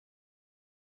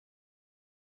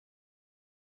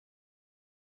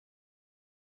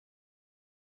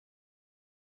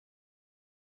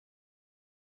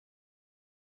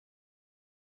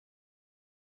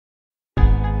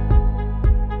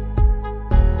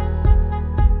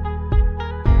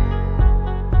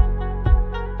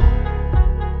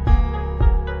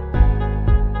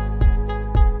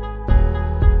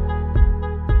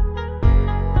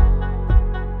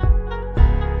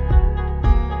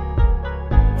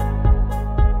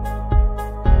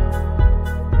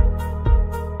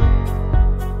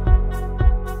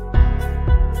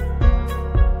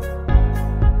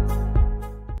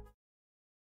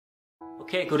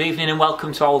good evening and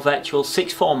welcome to our virtual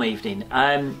sixth form evening.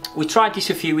 We tried this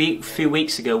a few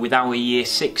weeks ago with our Year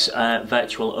 6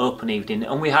 virtual open evening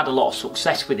and we had a lot of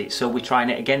success with it, so we're trying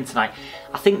it again tonight.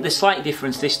 I think the slight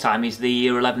difference this time is the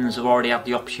Year 11s have already had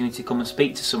the opportunity to come and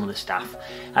speak to some of the staff.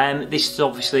 This is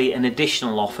obviously an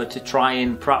additional offer to try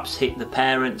and perhaps hit the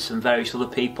parents and various other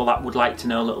people that would like to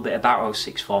know a little bit about our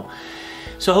sixth form.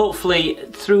 So hopefully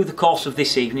through the course of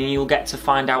this evening you'll get to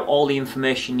find out all the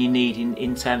information you need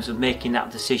in terms of making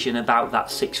that decision about that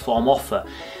sixth form offer.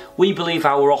 We believe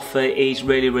our offer is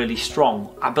really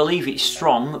strong. I believe it's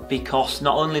strong because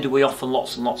not only do we offer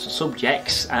lots and lots of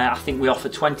subjects, I think we offer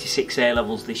 26 A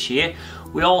levels this year.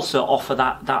 We also offer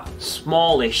that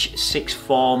smallish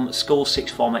school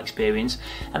sixth form experience,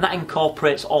 and that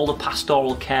incorporates all the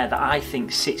pastoral care that I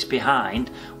think sits behind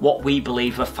what we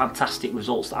believe are fantastic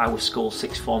results that our school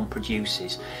sixth form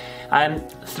produces.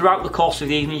 Throughout the course of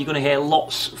the evening you're going to hear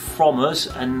lots from us,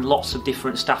 and lots of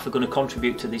different staff are going to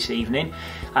contribute to this evening.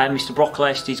 Mr.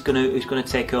 Brocklehurst is going to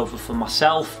take over for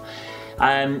myself.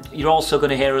 You're also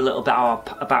going to hear a little bit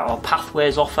about our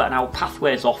Pathways offer, and our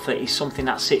Pathways offer is something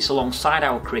that sits alongside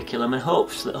our curriculum and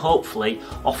hopefully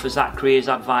offers that careers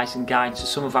advice and guidance to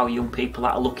some of our young people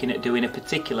that are looking at doing a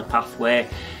particular pathway,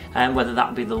 whether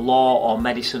that be the law or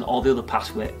medicine or the other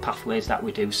pathways that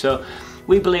we do. So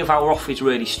we believe our offer is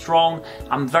really strong.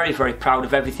 I'm very proud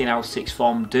of everything our sixth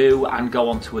form do and go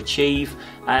on to achieve,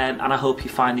 and I hope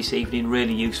you find this evening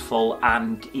really useful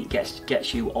and it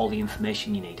gets you all the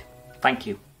information you need. Thank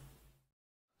you.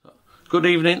 Good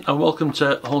evening and welcome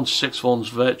to Hornsea Sixth Form's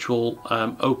virtual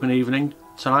open evening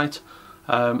tonight.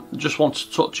 Just want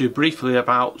to talk to you briefly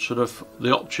about sort of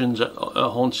the options at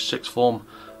Hornsea Sixth Form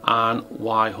and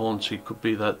why Hornsea could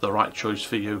be the right choice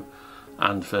for you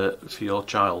and for your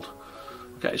child.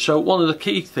 Okay, so one of the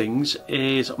key things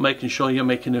is making sure you're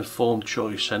making an informed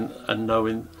choice and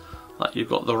knowing that you've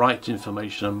got the right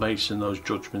information and basing those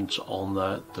judgments on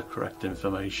the correct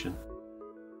information.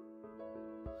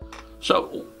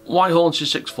 So why Hornsea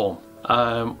Sixth Form?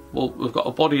 Well, we've got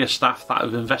a body of staff that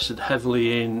have invested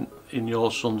heavily in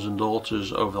your sons and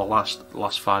daughters over the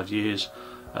last 5 years,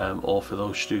 or for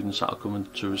those students that are coming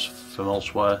to us from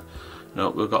elsewhere. You know,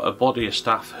 we've got a body of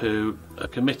staff who are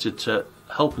committed to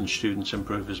helping students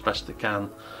improve as best they can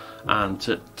and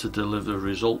to deliver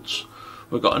results.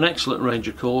 We've got an excellent range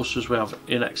of courses. We have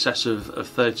in excess of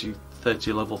 30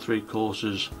 level 3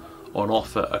 courses on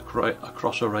offer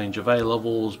across a range of A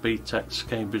levels, BTECs,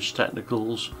 Cambridge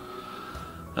Technicals.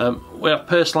 We have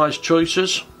personalised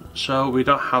choices, so we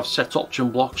don't have set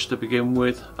option blocks to begin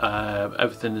with.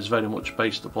 Everything is very much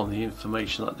based upon the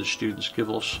information that the students give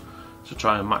us to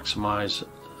try and maximise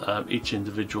each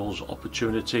individual's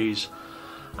opportunities.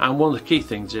 And one of the key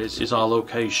things is our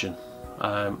location.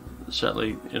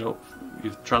 Certainly, you know,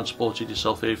 you've transported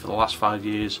yourself here for the last 5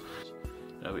 years.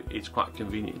 You know, it's quite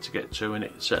convenient to get to, and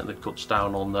it certainly cuts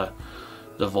down on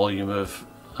the volume of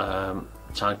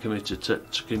time committed to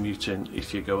commuting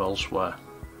if you go elsewhere.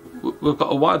 We've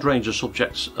got a wide range of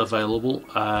subjects available,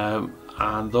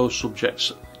 and those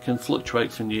subjects can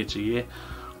fluctuate from year to year.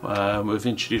 We've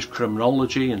introduced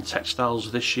criminology and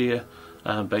textiles this year,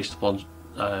 based upon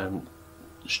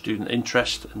student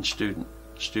interest and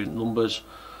student numbers.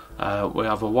 We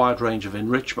have a wide range of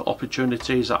enrichment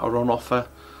opportunities that are on offer,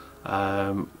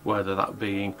 whether that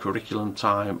be in curriculum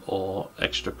time or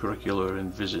extracurricular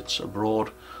in visits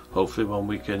abroad, hopefully when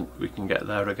we can get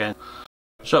there again.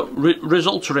 So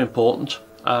results are important.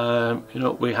 You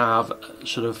know, we have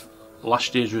sort of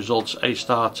last year's results. A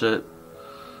star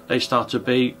to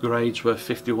B grades were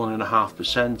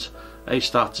 51.5%, A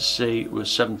star to C was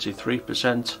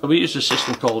 73%. We use a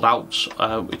system called OUTS,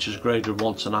 which is graded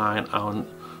 1 to 9, and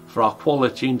for our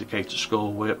quality indicator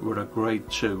score we're a grade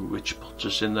 2, which puts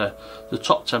us in the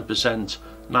top 10%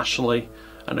 nationally,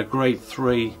 and a grade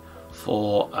 3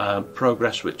 for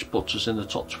progress, which puts us in the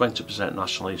top 20%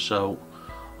 nationally. So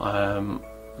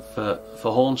for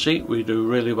Hornsea we do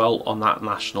really well on that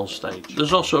national stage.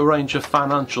 There's also a range of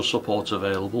financial support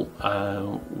available.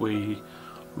 We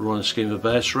run a scheme of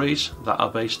bursaries that are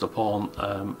based upon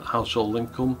household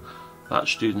income that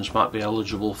students might be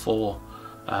eligible for,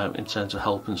 in terms of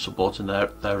help and supporting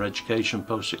their education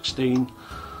post-16.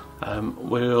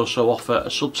 We also offer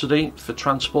a subsidy for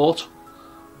transport.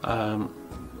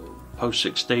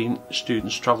 Post-16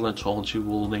 students travelling to Hornsea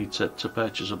will need to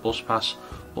purchase a bus pass,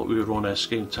 but we run a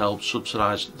scheme to help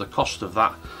subsidise the cost of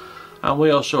that. And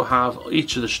we also have,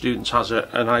 each of the students has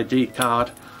an ID card,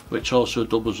 which also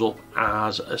doubles up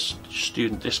as a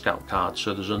student discount card.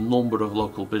 So there's a number of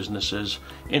local businesses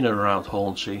in and around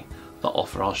Hornsea that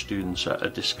offer our students a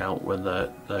discount when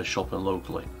they're shopping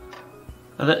locally.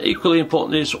 And then equally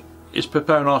important is is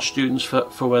preparing our students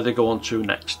for where they go on to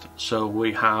next. So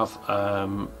we have,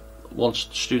 once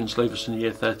students leave us in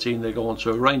year 13, they go on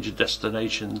to a range of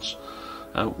destinations,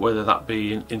 whether that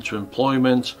be into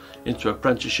employment, into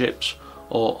apprenticeships,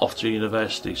 or off to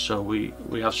university. So we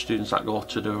have students that go off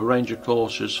to do a range of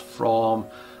courses, from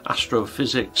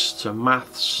astrophysics to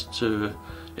maths to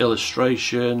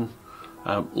illustration,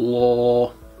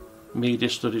 law, media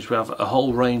studies. We have a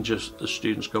whole range of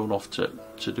students going off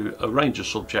to do a range of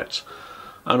subjects,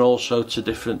 and also to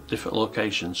different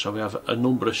locations. So we have a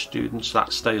number of students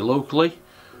that stay locally.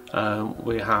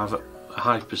 We have a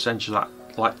high percentage that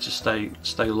like to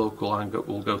stay local and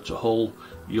will go to Hull,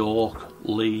 York,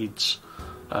 Leeds,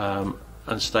 and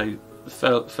stay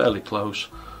fairly close,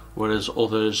 whereas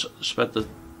others spread the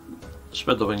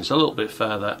wings a little bit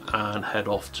further and head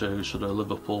off to sort of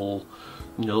Liverpool,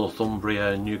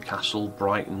 Northumbria, Newcastle,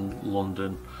 Brighton,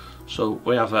 London. So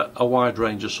we have a wide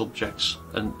range of subjects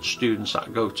and students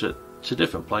that go to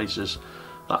different places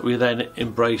that we then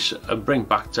embrace and bring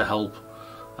back to help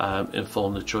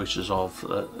inform the choices of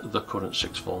the current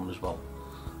sixth form as well.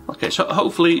 Okay, so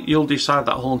hopefully you'll decide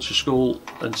that Hornsea School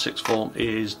and sixth form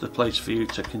is the place for you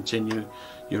to continue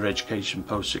your education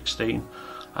post 16.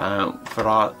 For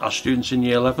our students in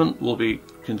year 11, we'll be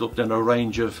conducting a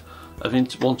range of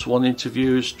one-to-one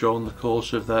interviews during the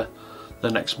course of the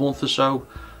next month or so,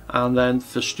 and then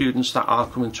for students that are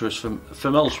coming to us from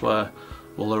elsewhere,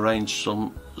 we'll arrange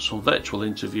some virtual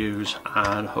interviews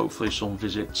and hopefully some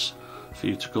visits for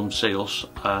you to come see us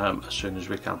as soon as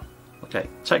we can. Okay,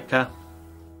 take care.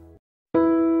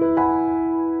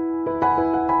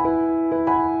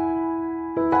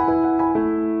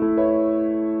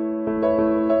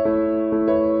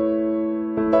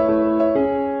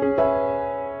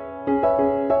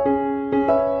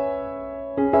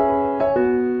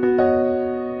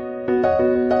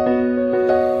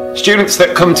 Students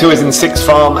that come to us in sixth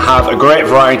form have a great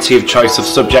variety of choice of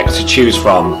subjects to choose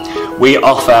from. We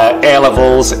offer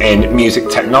A-levels in music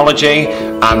technology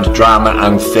and drama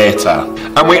and theatre.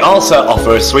 And we also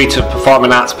offer a suite of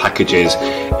performing arts packages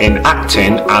in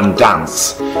acting and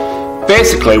dance.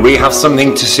 Basically, we have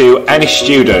something to suit any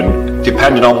student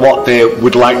depending on what they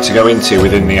would like to go into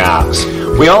within the arts.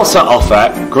 We also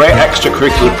offer great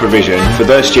extracurricular provision for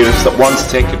those students that want to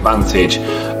take advantage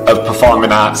of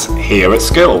performing arts here at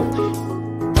school.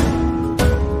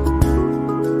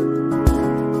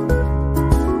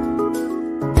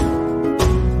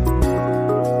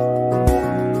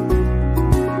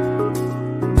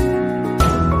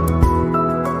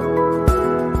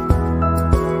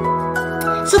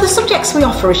 So the subjects we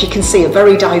offer, as you can see, are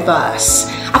very diverse.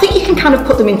 I think you can kind of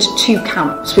put them into two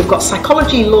camps. We've got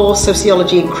psychology, law,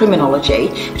 sociology and criminology,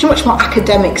 which are much more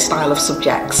academic style of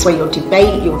subjects, where you'll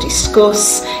debate, you'll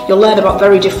discuss, you'll learn about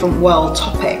very different world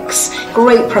topics.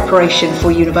 Great preparation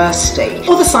for university.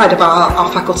 The other side of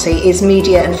our faculty is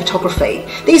media and photography.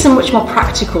 These are much more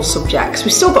practical subjects.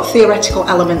 We've still got theoretical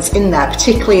elements in there,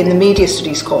 particularly in the media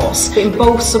studies course. But in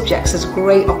both subjects, there's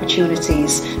great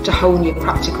opportunities to hone your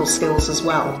practical skills as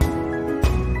well.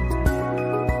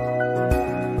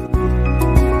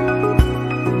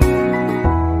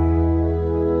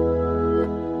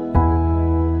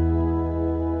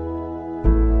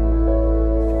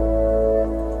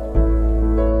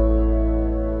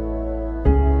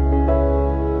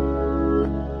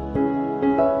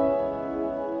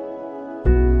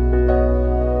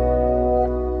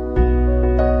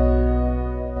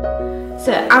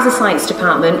 So as a science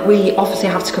department, we obviously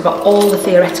have to cover all the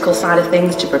theoretical side of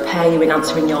things to prepare you in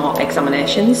answering your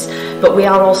examinations, but we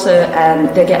are also,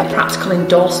 they get a practical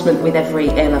endorsement with every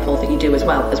A-level that you do as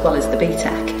well as the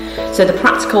BTEC. So the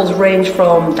practicals range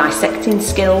from dissecting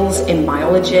skills in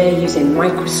biology, using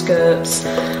microscopes,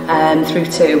 through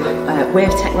to wave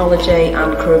technology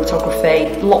and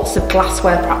chromatography, lots of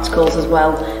glassware practicals as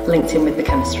well, linked in with the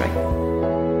chemistry.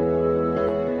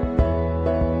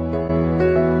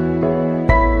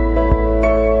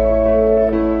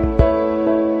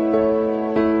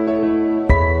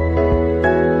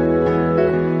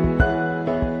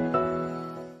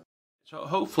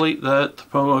 Hopefully the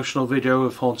promotional video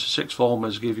of Hornsea Sixth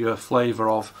Formers give you a flavour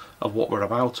of what we're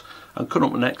about. And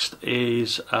coming up next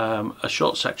is a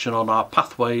short section on our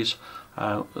pathways.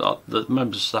 The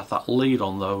members of staff that lead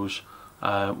on those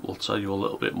will tell you a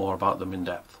little bit more about them in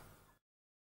depth.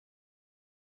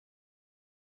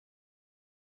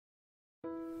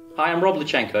 Hi, I'm Rob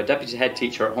Luchenko, Deputy Head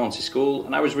Teacher at Hornsea School,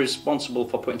 and I was responsible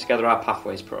for putting together our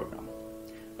Pathways programme.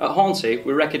 At Hornsea,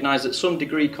 we recognise that some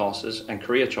degree courses and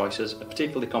career choices are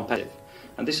particularly competitive,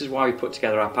 and this is why we put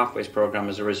together our Pathways programme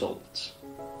as a result.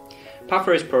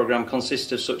 Pathways programme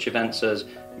consists of such events as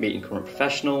meeting current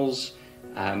professionals,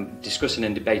 discussing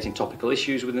and debating topical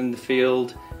issues within the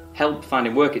field, help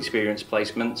finding work experience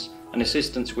placements, and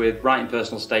assistance with writing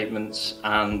personal statements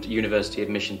and university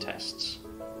admission tests.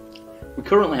 We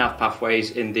currently have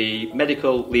pathways in the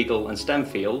medical, legal and STEM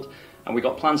field, and we've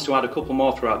got plans to add a couple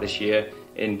more throughout this year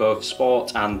in both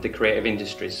sport and the creative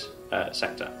industries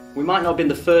sector. We might not have been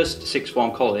the first sixth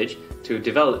form college to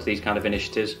develop these kind of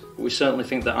initiatives, but we certainly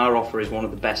think that our offer is one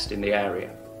of the best in the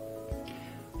area.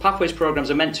 Pathways programmes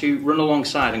are meant to run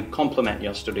alongside and complement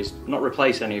your studies, not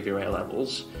replace any of your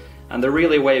A-levels, and they're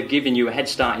really a way of giving you a head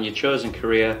start in your chosen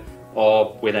career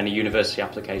or with any university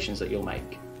applications that you'll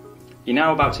make. You're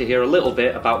now about to hear a little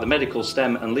bit about the medical,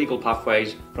 STEM and legal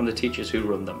pathways from the teachers who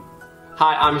run them.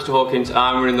 Hi, I'm Mr Hawkins.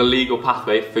 I'm running the legal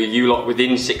pathway for you lot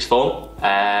within sixth form,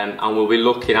 and we'll be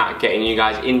looking at getting you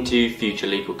guys into future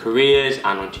legal careers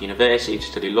and onto university to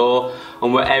study law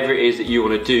and whatever it is that you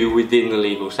want to do within the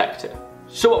legal sector.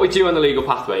 So what we do on the legal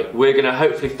pathway, we're going to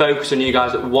hopefully focus on you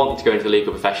guys that want to go into the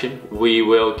legal profession. We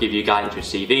will give you guidance with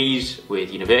CVs,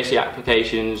 with university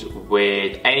applications,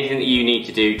 with anything that you need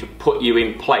to do to put you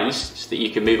in place so that you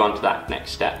can move on to that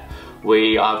next step.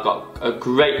 We have got a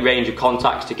great range of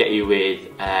contacts to get you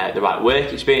with the right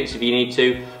work experience if you need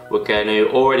to. We're going to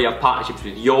already have partnerships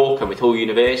with York and with Hull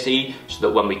University so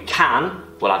that when we can,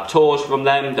 we'll have tours from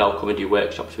them, they'll come and do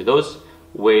workshops with us.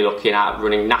 We're looking at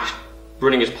running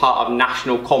as part of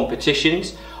national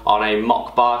competitions on a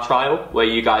mock bar trial where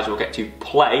you guys will get to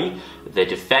play the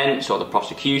defence or the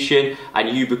prosecution and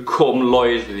you become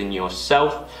lawyers within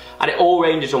yourself, and it all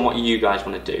ranges on what you guys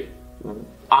want to do.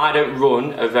 I don't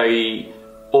run a very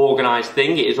organised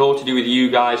thing, it is all to do with you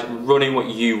guys running what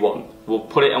you want. We'll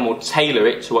put it and we'll tailor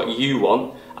it to what you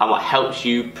want and what helps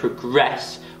you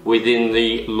progress within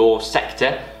the law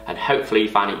sector, and hopefully you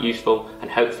find it useful and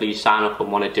hopefully you sign up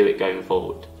and want to do it going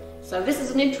forward. So this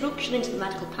is an introduction into the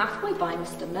medical pathway by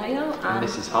Mr Mayo and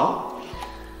Mrs Hart.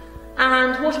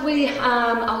 And what we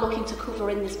are looking to cover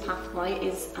in this pathway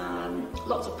is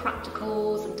lots of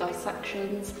practicals and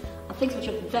dissections and things which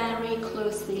are very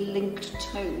closely linked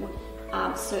to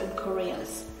certain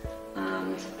careers.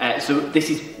 So this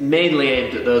is mainly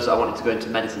aimed at those that are wanting to go into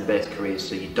medicine-based careers,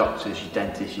 so your doctors, your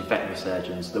dentists, your veterinary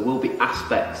surgeons. There will be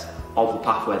aspects of the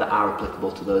pathway that are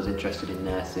applicable to those interested in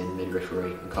nursing,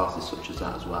 midwifery and courses such as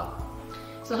that as well.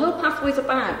 So the whole pathway is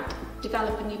about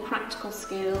developing new practical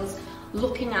skills,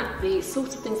 looking at the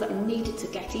sorts of things that are needed to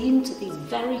get into these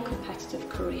very competitive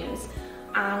careers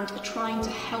and trying to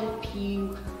help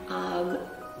you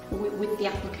with the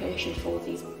application for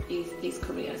these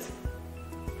careers.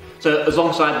 So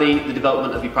alongside the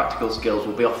development of your practical skills,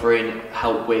 we'll be offering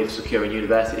help with securing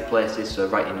university places, so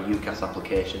writing your UCAS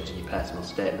applications and your personal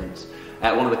statements.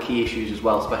 One of the key issues as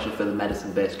well, especially for the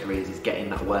medicine-based careers, is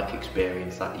getting that work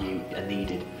experience that you are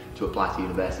needed to apply to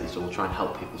university, so we'll try and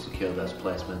help people secure those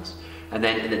placements. And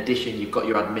then in addition, you've got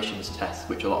your admissions tests,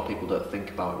 which a lot of people don't think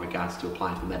about in regards to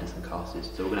applying for medicine courses.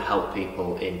 So we're going to help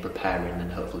people in preparing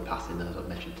and hopefully passing those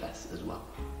admission tests as well.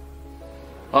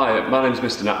 Hi, my name's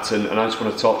Mr Napton and I just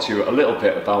want to talk to you a little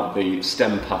bit about the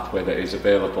STEM pathway that is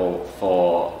available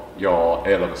for your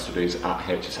A-level studies at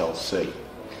HSLC.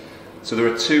 So there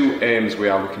are two aims we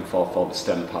are looking for the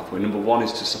STEM pathway. Number one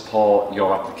is to support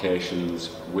your applications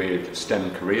with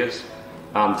STEM careers,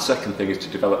 and the second thing is to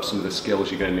develop some of the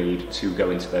skills you're going to need to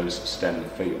go into those STEM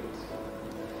fields.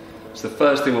 So the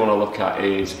first thing we want to look at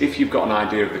is, if you've got an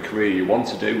idea of the career you want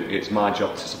to do, it's my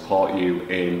job to support you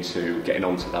into getting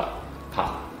onto that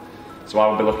path. So I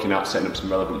will be looking at setting up some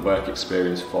relevant work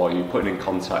experience for you, putting in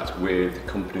contact with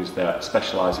companies that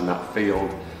specialise in that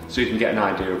field, so you can get an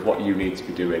idea of what you need to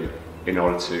be doing in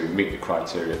order to meet the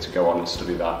criteria to go on and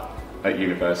study that at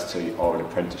university or an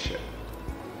apprenticeship.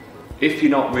 If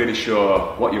you're not really sure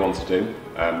what you want to do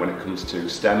when it comes to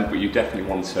STEM, but you definitely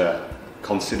want to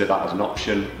consider that as an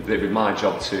option, it'd be my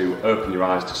job to open your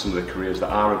eyes to some of the careers that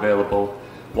are available,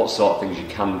 what sort of things you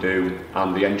can do,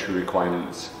 and the entry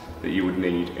requirements that you would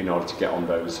need in order to get on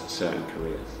those certain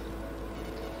careers.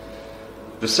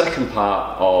 The second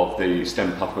part of the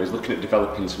STEM pathway is looking at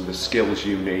developing some of the skills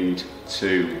you need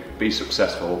to be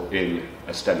successful in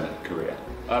a STEM career.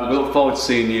 We look forward to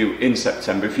seeing you in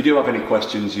September. If you do have any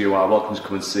questions, you are welcome to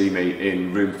come and see me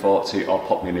in room 40 or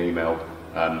pop me an email.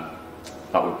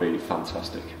 That would be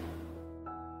fantastic.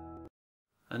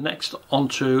 And next on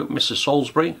to Mrs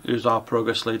Salisbury, who's our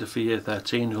progress leader for year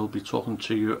 13, who will be talking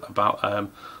to you about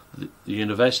the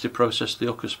university process, the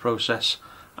UCAS process,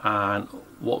 and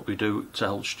what we do to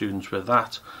help students with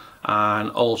that. And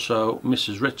also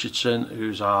Mrs Richardson,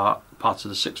 who's our part of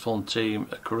the sixth form team,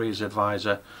 a careers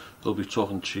advisor, who'll be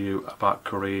talking to you about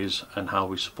careers and how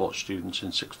we support students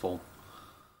in sixth form.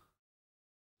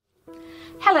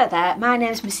 Hello there, my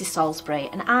name is Mrs Salisbury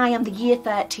and I am the Year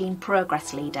 13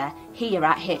 Progress Leader here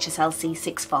at HSLC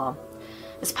Sixth Form.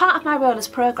 As part of my role as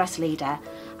Progress Leader,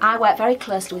 I work very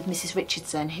closely with Mrs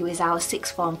Richardson, who is our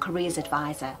Sixth Form Careers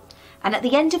Advisor. And at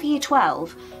the end of Year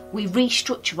 12, we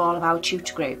restructure all of our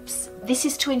tutor groups. This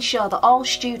is to ensure that all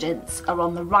students are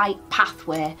on the right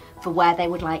pathway for where they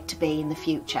would like to be in the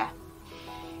future.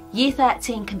 Year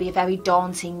 13 can be a very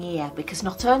daunting year because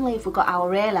not only have we got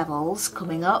our A-levels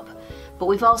coming up, but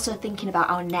we've also thinking about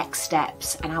our next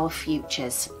steps and our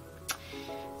futures.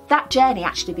 That journey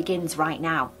actually begins right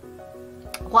now.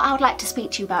 What I would like to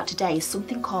speak to you about today is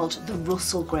something called the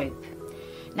Russell Group.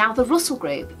 Now, the Russell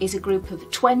Group is a group of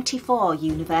 24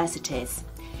 universities.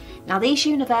 Now, these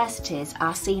universities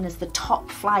are seen as the top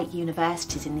flight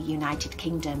universities in the United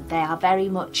Kingdom. They are very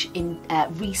much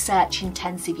research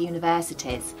intensive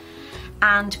universities,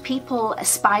 and people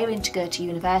aspiring to go to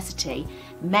university,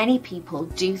 many people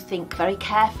do think very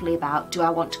carefully about, do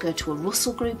I want to go to a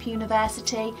Russell Group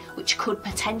university, which could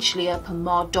potentially open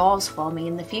more doors for me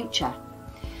in the future.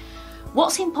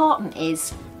 What's important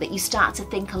is that you start to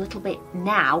think a little bit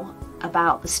now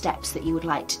about the steps that you would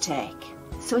like to take.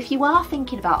 So if you are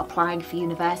thinking about applying for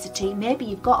university, maybe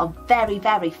you've got a very,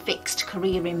 very fixed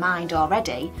career in mind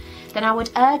already, then I would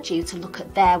urge you to look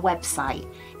at their website.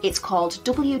 It's called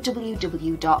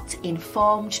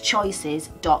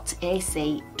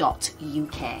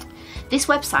www.informedchoices.ac.uk. This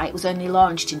website was only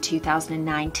launched in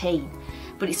 2019,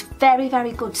 but it's a very,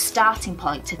 very good starting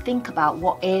point to think about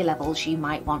what A-levels you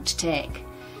might want to take.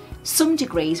 Some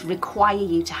degrees require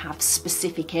you to have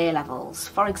specific A-levels.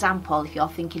 For example, if you're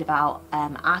thinking about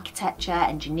architecture,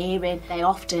 engineering, they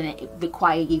often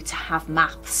require you to have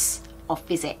maths or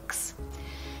physics.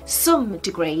 Some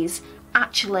degrees,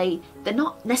 actually, they're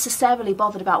not necessarily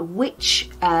bothered about which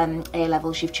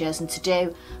A-levels you've chosen to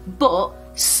do, but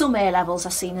some A-levels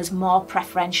are seen as more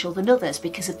preferential than others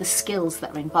because of the skills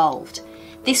that are involved.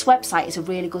 This website is a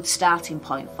really good starting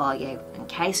point for you.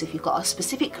 Okay, so if you've got a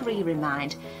specific career in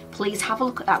mind, please have a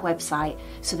look at that website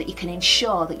so that you can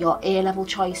ensure that your A-level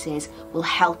choices will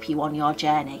help you on your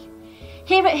journey.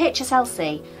 Here at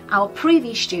HSLC, our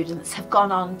previous students have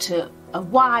gone on to a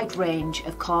wide range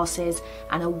of courses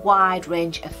and a wide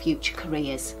range of future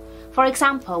careers. For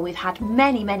example, we've had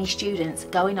many students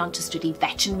going on to study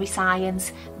veterinary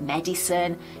science,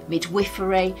 medicine,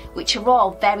 midwifery, which are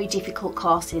all very difficult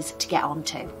courses to get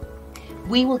onto.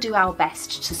 We will do our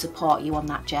best to support you on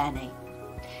that journey.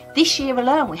 This year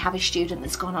alone, we have a student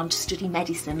that's gone on to study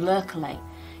medicine locally.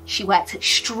 She worked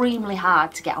extremely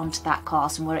hard to get onto that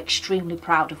course and we're extremely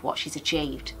proud of what she's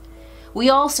achieved. We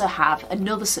also have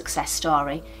another success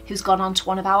story who's gone on to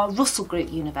one of our Russell Group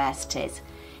universities.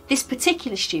 This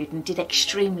particular student did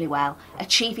extremely well,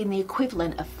 achieving the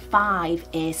equivalent of 5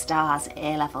 A stars at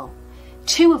A-level,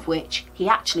 2 of which he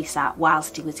actually sat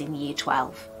whilst he was in Year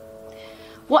 12.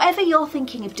 Whatever you're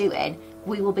thinking of doing,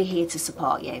 we will be here to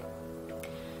support you.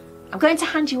 I'm going to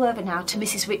hand you over now to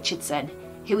Mrs Richardson,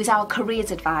 who is our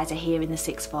careers advisor here in the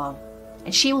Sixth Form,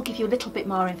 and she will give you a little bit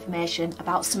more information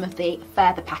about some of the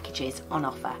further packages on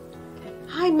offer.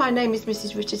 Hi, my name is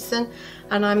Mrs Richardson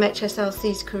and I'm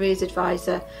HSLC's Careers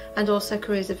Advisor and also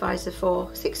Careers Advisor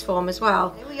for Sixth Form as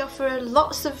well. We offer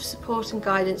lots of support and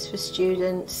guidance for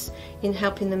students in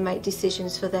helping them make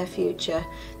decisions for their future.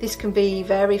 This can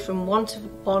vary from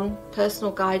one-to-one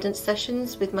personal guidance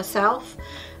sessions with myself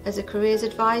as a Careers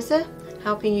Advisor,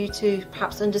 helping you to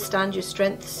perhaps understand your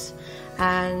strengths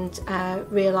and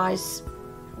realise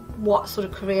what sort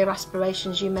of career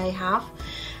aspirations you may have.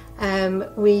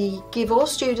 We give all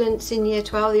students in Year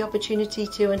 12 the opportunity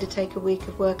to undertake a week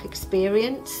of work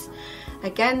experience.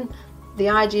 Again, the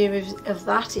idea of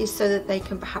that is so that they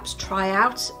can perhaps try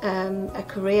out a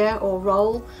career or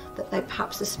role that they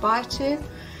perhaps aspire to,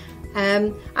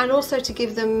 and also to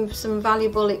give them some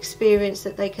valuable experience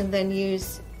that they can then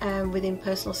use within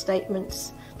personal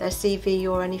statements, their CV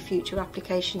or any future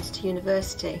applications to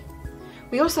university.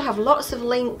 We also have lots of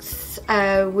links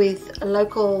with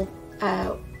local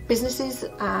businesses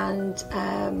and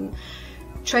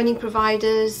training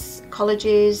providers,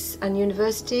 colleges and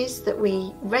universities that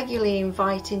we regularly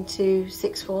invite into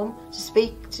Sixth Form to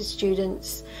speak to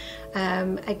students,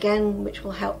 again, which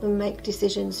will help them make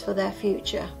decisions for their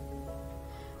future.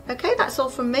 Okay, that's all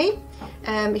from me.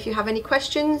 If you have any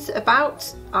questions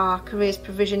about our careers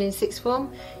provision in Sixth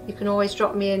Form, you can always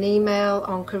drop me an email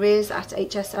on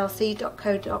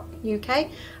careers@hslc.co.uk,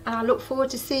 and I look forward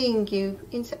to seeing you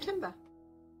in September.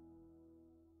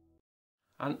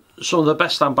 And some of the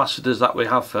best ambassadors that we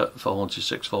have for Hornsea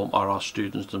Sixth Form are our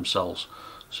students themselves.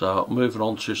 So moving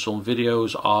on to some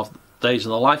videos of days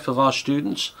in the life of our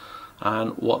students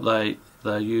and what they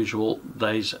their usual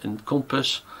days in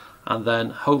Compass, and then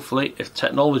hopefully, if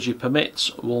technology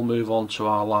permits, we'll move on to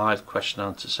our live question and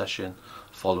answer session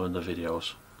following the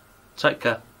videos. Take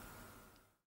care.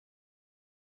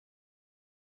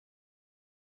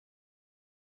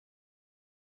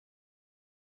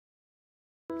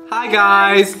 Hi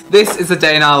guys, this is a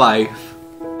day in our life.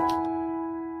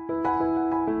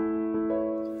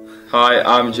 Hi,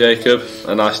 I'm Jacob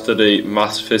and I study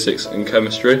maths, physics and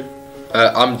chemistry.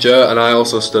 I'm Joe and I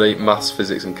also study maths,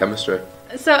 physics and chemistry.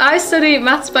 So I study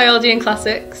maths, biology and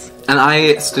classics. And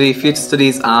I study theatre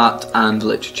studies, art and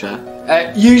literature.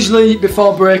 Usually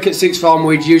before break at sixth form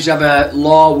we'd usually have a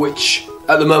law, which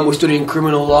at the moment we're studying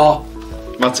criminal law.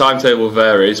 My timetable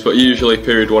varies, but usually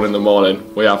period 1 in the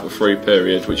morning we have a free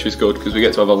period, which is good because we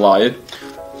get to have a lie-in.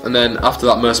 And then after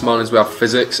that most mornings we have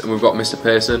physics and we've got Mr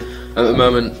Pearson. And at the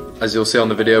moment, as you'll see on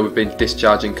the video, we've been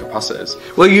discharging capacitors.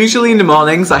 Well, usually in the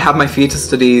mornings I have my theatre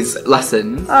studies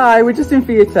lessons. Hi, we're just in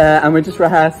theatre and we're just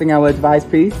rehearsing our device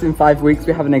piece. In 5 weeks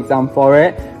we have an exam for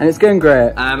it and it's going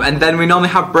great. And then we normally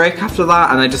have break after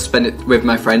that and I just spend it with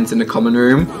my friends in the common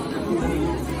room.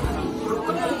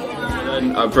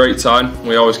 And at break time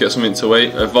we always get something to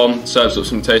eat. Yvonne serves up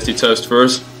some tasty toast for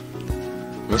us.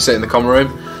 We sit in the common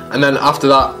room. And then after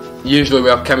that, usually we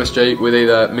have chemistry with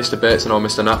either Mr Bateson or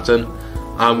Mr Napton,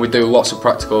 and we do lots of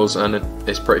practicals and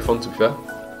it's pretty fun, to be fair.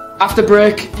 After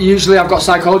break, usually I've got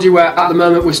psychology, where at the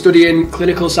moment we're studying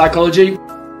clinical psychology.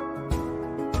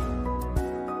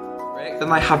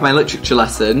 Then I have my literature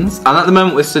lessons, and at the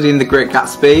moment we're studying The Great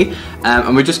Gatsby,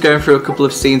 and we're just going through a couple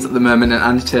of scenes at the moment and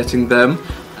annotating them.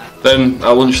 Then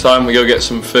at lunchtime we go get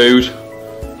some food.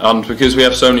 And because we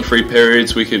have so many free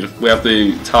periods, we have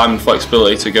the time and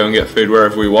flexibility to go and get food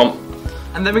wherever we want.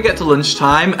 And then we get to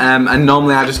lunchtime, and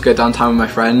normally I just go downtown with my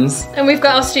friends. And we've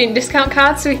got our student discount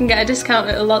card, so we can get a discount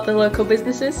at a lot of the local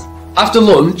businesses. After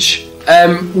lunch,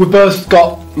 we've both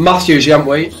got maths usually, haven't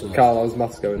we? Carl, how's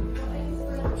maths going?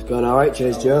 It's going alright,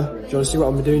 cheers Joe. Do you want to see what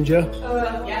I'm doing, Joe?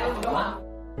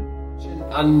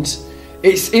 And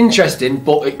it's interesting,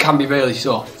 but it can be really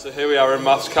tough. So here we are in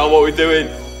maths. Cal, what are we doing?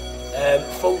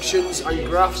 Functions and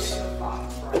graphs.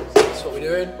 That's what we're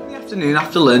doing. In the afternoon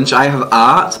after lunch I have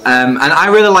art, and I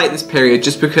really like this period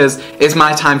just because it's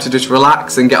my time to just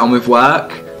relax and get on with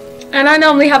work. And I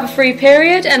normally have a free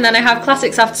period and then I have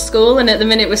classics after school, and at the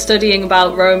minute we're studying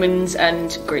about Romans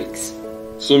and Greeks.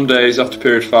 Some days after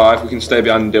period 5 we can stay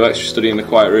behind and do extra study in the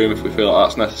quiet room if we feel like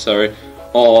that's necessary.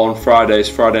 Or on Fridays,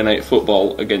 Friday night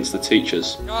football against the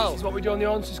teachers. This is what we do on the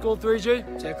Hornsea School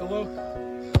 3G. Take a look.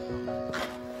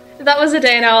 That was a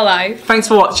day in our life. Thanks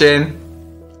for watching.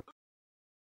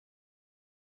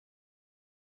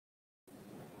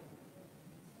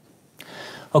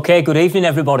 Okay, good evening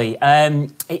everybody.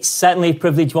 It's certainly a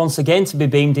privilege once again to be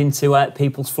beamed into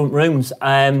people's front rooms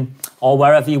or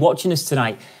wherever you're watching us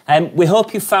tonight. We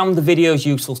hope you found the videos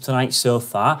useful tonight so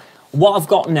far. What I've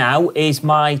got now is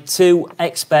my 2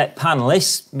 expert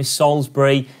panellists, Miss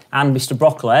Salisbury and Mr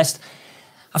Brocklehurst.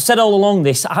 I've said all along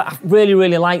this, I really,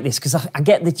 really like this because I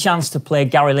get the chance to play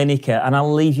Gary Lineker, and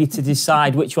I'll leave you to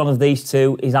decide which one of these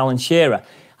 2 is Alan Shearer.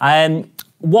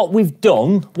 What we've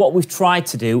done, what we've tried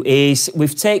to do is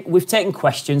we've taken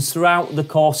questions throughout the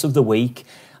course of the week,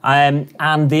 and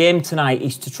the aim tonight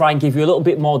is to try and give you a little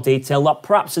bit more detail that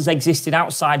perhaps has existed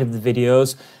outside of the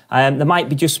videos. There might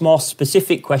be just more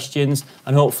specific questions,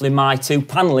 and hopefully my 2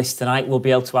 panellists tonight will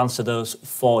be able to answer those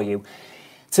for you.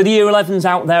 To the Year 11s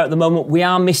out there at the moment, we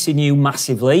are missing you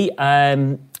massively.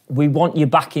 We want you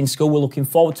back in school. We're looking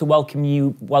forward to welcoming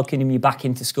you back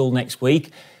into school next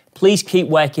week. Please keep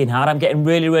working hard. I'm getting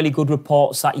really, really good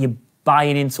reports that you're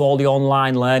buying into all the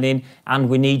online learning, and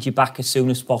we need you back as soon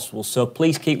as possible. So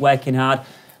please keep working hard,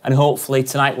 and hopefully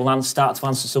tonight we'll start to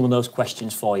answer some of those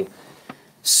questions for you.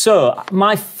 So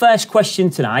my first question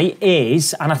tonight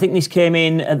is, and I think this came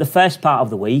in at the first part of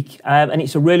the week, and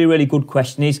it's a really, really good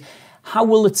question, is how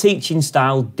will the teaching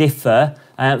style differ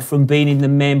from being in the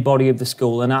main body of the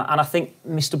school? And I think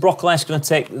Mr Brocklehurst is going to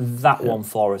take that one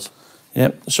for us.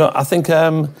 Yeah, so I think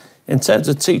in terms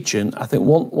of teaching, I think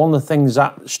one of the things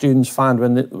that students find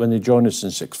when they join us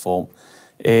in sixth form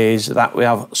is that we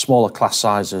have smaller class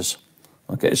sizes.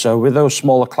 Okay, so with those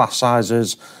smaller class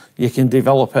sizes, you can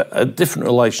develop a different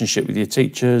relationship with your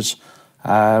teachers.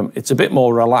 It's a bit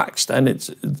more relaxed, and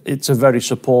it's a very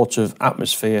supportive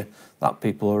atmosphere that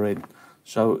people are in.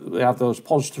 So we have those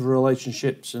positive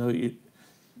relationships.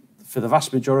 For the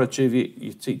vast majority of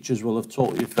your teachers will have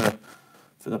taught you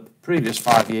for the previous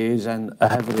 5 years and are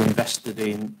heavily invested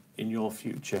in your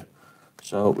future.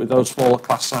 So with those smaller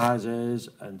class sizes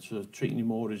and sort of treating you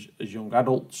more as young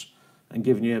adults, and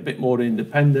giving you a bit more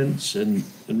independence and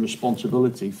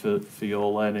responsibility for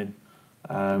your learning,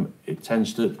 it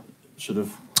tends to sort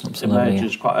of emerge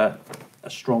as quite a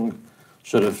strong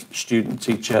sort of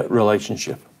student-teacher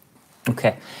relationship.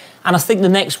 Okay. And I think the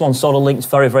next one sort of links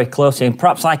very, very closely, and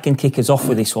perhaps I can kick us off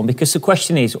with this one, because the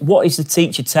question is, what is the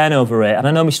teacher turnover rate? And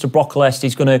I know Mr. Brocklehurst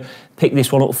is going to pick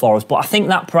this one up for us, but I think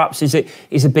that perhaps is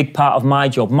a big part of my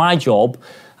job. My job,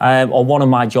 or one of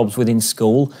my jobs within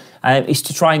school, is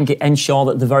to try and ensure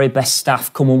that the very best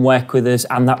staff come and work with us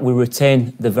and that we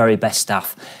retain the very best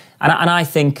staff. And I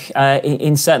think,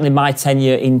 in certainly my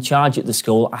tenure in charge at the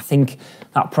school, I think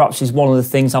that perhaps is one of the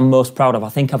things I'm most proud of. I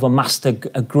think I've amassed a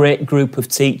great group of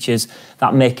teachers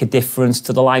that make a difference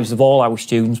to the lives of all our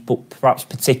students, but perhaps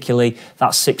particularly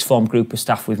that sixth form group of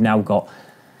staff we've now got.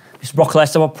 Mr.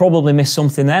 Brocklehurst, I've probably missed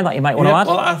something there that you might want to add.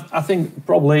 Well, I think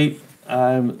probably,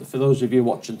 for those of you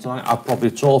watching tonight, I've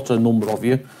probably taught a number of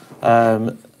you.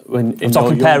 We're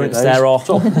talking parents there, or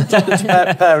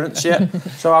parents, yeah.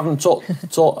 So I haven't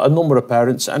taught a number of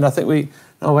parents, and I think we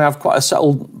have quite a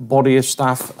settled body of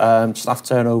staff. Staff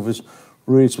turnovers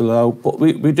reasonably low, but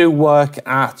we do work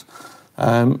at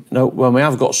when we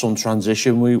have got some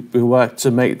transition, we work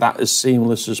to make that as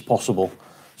seamless as possible.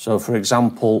 So, for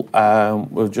example,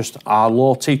 our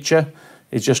law teacher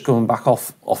is just coming back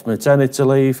off maternity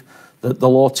leave. The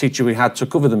law teacher we had to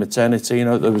cover the maternity,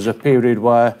 there was a period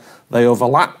where they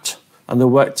overlapped and they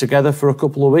worked together for a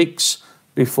couple of weeks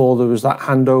before there was that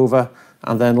handover.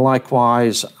 And then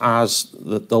likewise, as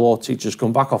the law teachers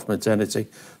come back off maternity,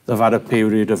 they've had a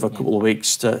period of a couple of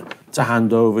weeks to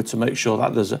hand over to make sure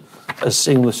that there's as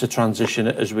seamless a transition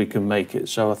as we can make it.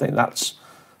 So I think that's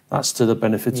to the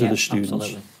benefit of the students.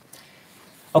 Absolutely.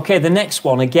 Okay, the next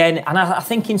one again, and I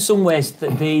think in some ways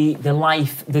that the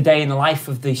day in the life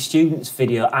of the students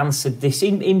video answered this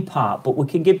in part, but we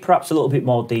can give perhaps a little bit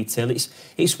more detail.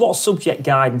 It's what subject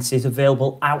guidance is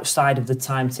available outside of the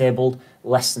timetabled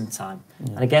lesson time.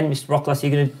 Yeah. And again, Mr. Brocklehurst, are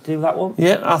you going to do that one?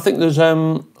 Yeah, I think there's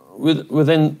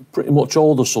within pretty much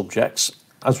all the subjects,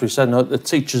 as we said, the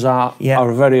teachers are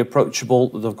very approachable.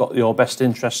 They've got your best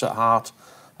interests at heart.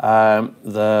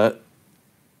 They're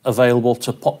available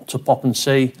to pop and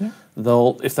see. Yeah.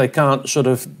 They'll, if they can't sort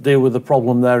of deal with the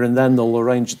problem there and then, they'll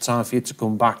arrange a time for you to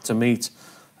come back to meet.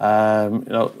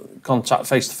 Contact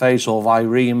face to face or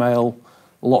via email.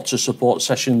 Lots of support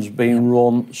sessions being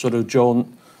run, sort of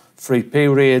during free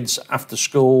periods after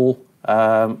school.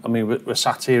 We're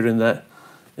sat here in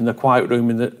the quiet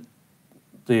room in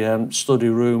the study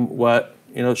room where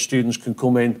students can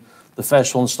come in. The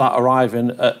first ones start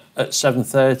arriving at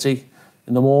 7:30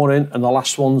 in the morning, and the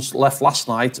last ones left last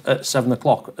night at 7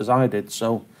 o'clock, as I did.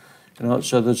 So,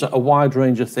 so there's a wide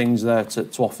range of things there to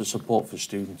offer support for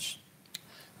students.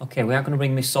 Okay, we are going to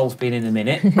bring Miss Salisbury in a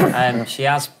minute. She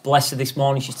has, bless her, this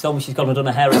morning. She's told me she's gone and done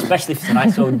her hair especially for tonight,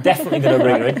 so we're definitely going to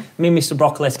bring her in. Me and Mr.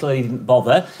 Brocklehurst clearly didn't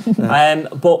bother.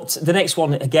 But the next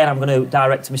one, again, I'm going to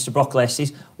direct to Mr. Brocklehurst,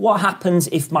 is what happens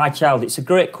if my child, it's a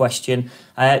great question,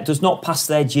 does not pass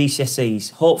their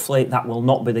GCSEs? Hopefully that will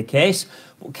not be the case.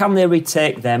 But can they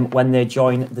retake them when they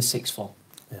join the sixth form?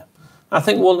 Yeah, I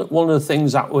think one of the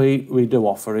things that we do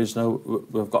offer is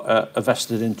we've got a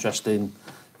vested interest in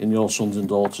your sons and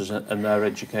daughters and their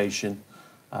education.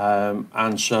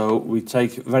 And so we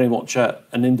take very much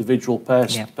an individual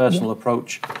personal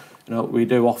approach. We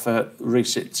do offer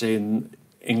resits in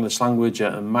English language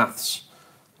and maths.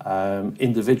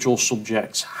 Individual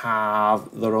subjects have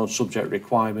their own subject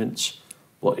requirements.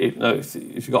 But if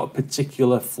you've got a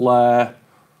particular flair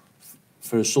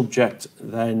for a subject,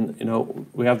 then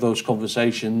we have those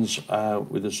conversations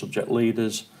with the subject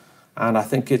leaders. And I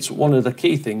think it's one of the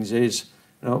key things is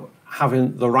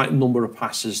having the right number of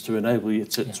passes to enable you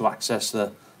to access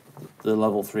the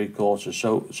level 3 courses.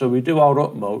 So we do our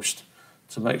utmost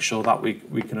to make sure that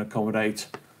we can accommodate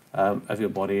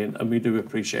everybody, and we do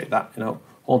appreciate that.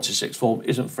 Hornsea sixth form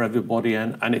isn't for everybody,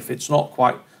 and if it's not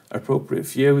quite appropriate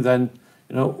for you, then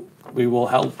we will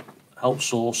help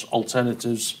source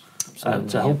alternatives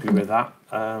to help you with that,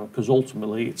 because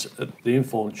ultimately it's the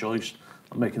informed choice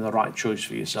and making the right choice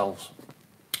for yourselves.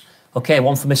 Okay,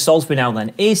 one for Miss Salisbury now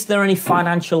then. Is there any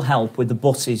financial help with the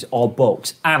buses or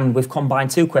books? And we've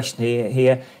combined two questions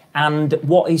here. And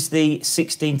what is the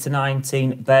 16 to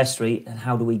 19 bursary and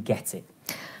how do we get it?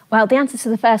 Well, the answer to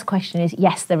the first question is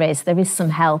yes, there is. There is some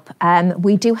help.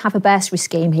 We do have a bursary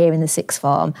scheme here in the sixth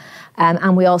form,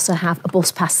 and we also have a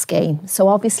bus pass scheme. So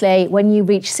obviously, when you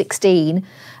reach 16,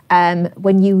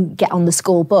 when you get on the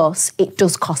school bus, it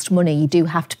does cost money. You do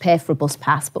have to pay for a bus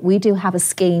pass, but we do have a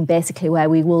scheme basically where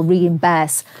we will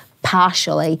reimburse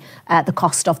partially the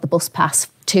cost of the bus pass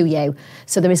to you.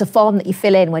 So there is a form that you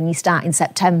fill in when you start in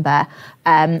September,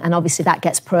 and obviously that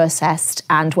gets processed,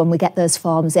 and when we get those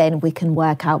forms in, we can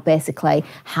work out basically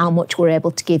how much we're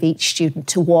able to give each student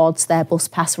towards their bus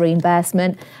pass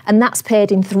reimbursement, and that's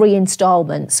paid in 3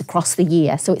 instalments across the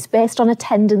year. So it's based on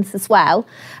attendance as well.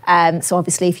 So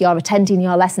obviously if you're attending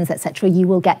your lessons, etc., you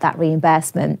will get that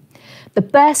reimbursement. The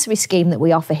bursary scheme that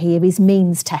we offer here is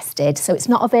means tested, so it's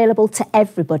not available to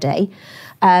everybody,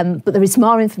 but there is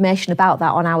more information about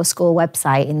that on our school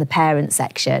website in the parent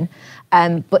section.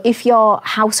 But if your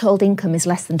household income is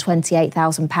less than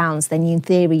 £28,000, then in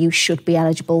theory you should be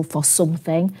eligible for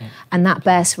something. And that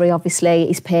bursary obviously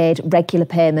is paid regular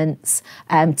payments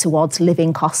towards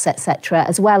living costs, etc.,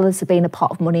 as well as there being a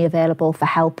pot of money available for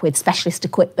help with specialist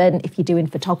equipment, if you're doing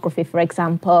photography, for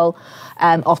example,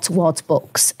 or towards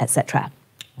books, etc.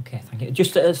 Okay, thank you.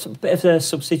 Just a bit of a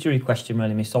subsidiary question,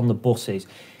 really, Miss, on the buses.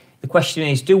 The question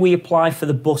is, do we apply for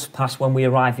the bus pass when we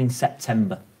arrive in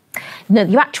September? No,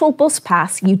 your actual bus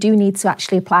pass you do need to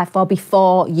actually apply for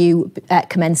before you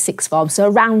commence sixth form. So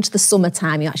around the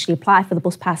summertime, you actually apply for the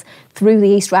bus pass through the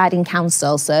East Riding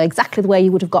Council. So exactly the way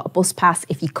you would have got a bus pass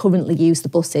if you currently use the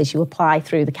buses, you apply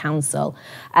through the council,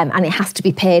 and it has to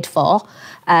be paid for.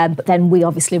 But then we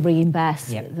obviously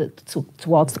reimburse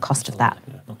towards the cost of that.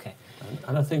 Okay.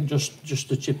 And I think just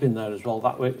to chip in there as well,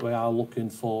 that we are looking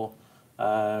for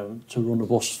to run a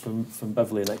bus from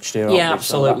Beverley next year. Yeah,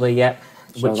 absolutely.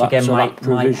 So which again might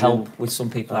help with some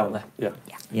people out there.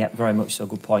 Yeah, very much so.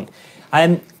 Good point.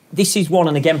 This is one,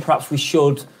 and again, perhaps we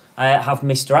should have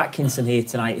Mr. Atkinson here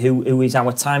tonight, who is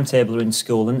our timetabler in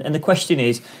school. And the question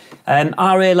is,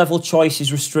 are A-level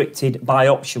choices restricted by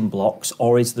option blocks,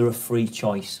 or is there a free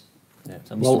choice?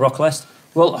 So, Mr. Brocklest?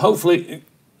 Well, hopefully,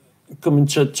 coming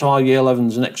to our Year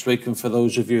 11s next week, and for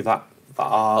those of you that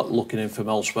are looking in from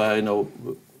elsewhere, you know,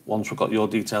 once we've got your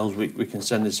details, we can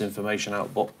send this information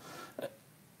out. But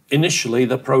initially,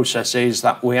 the process is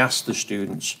that we ask the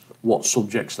students what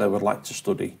subjects they would like to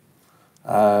study.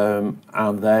 And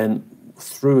then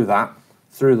through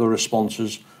the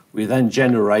responses, we then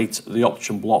generate the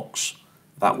option blocks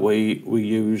that we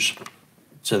use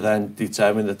to then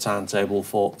determine the timetable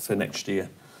for next year.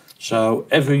 So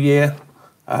every year,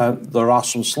 there are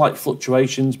some slight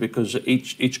fluctuations because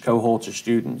each cohort of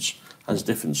students has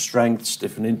different strengths,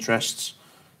 different interests.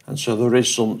 And so there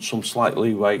is some slight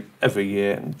leeway every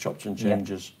year and chops and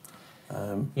changes.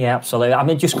 Yeah, absolutely. I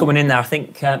mean, just coming in there, I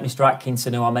think Mr.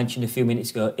 Atkinson, who I mentioned a few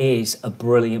minutes ago, is a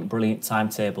brilliant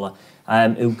timetabler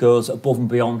who goes above and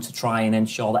beyond to try and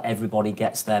ensure that everybody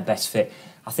gets their best fit.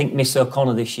 I think Miss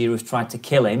O'Connor this year has tried to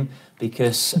kill him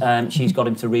because she's got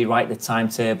him to rewrite the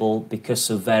timetable because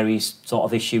of various sort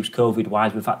of issues,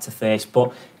 COVID-wise, we've had to face.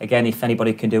 But again, if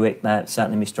anybody can do it,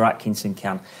 certainly Mr. Atkinson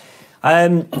can.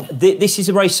 This is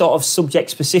a very sort of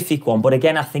subject-specific one, but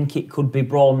again, I think it could be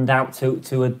broadened out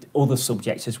to other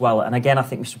subjects as well. And again, I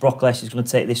think Mr. Brockless is going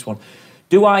to take this one.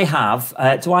 Do I have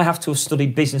to have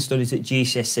studied business studies at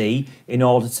GCSE in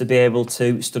order to be able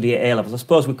to study at A-levels? I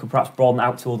suppose we could perhaps broaden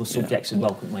out to other subjects as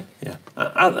well, couldn't we? Yeah,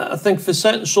 I think for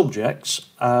certain subjects,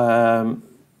 doing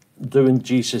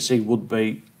GCSE would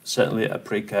be certainly a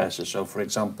precursor. So, for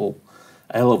example,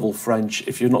 A-level French,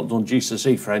 if you've not done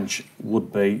GCSE French,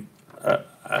 would be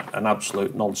an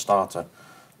absolute non-starter.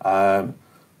 And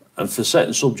for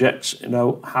certain subjects, you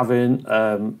know, having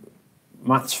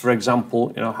maths, for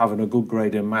example, you know, having a good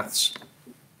grade in maths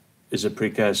is a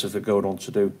precursor for going on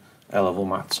to do A-level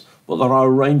maths. But there are a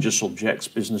range of subjects,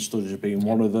 business studies being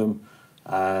one of them.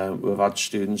 We've had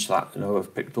students that, you know,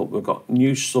 have picked up. We've got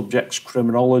new subjects,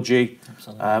 criminology.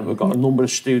 We've got a number of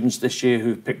students this year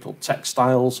who've picked up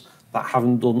textiles that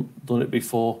haven't done it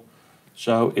before.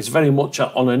 So it's very much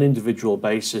on an individual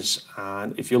basis,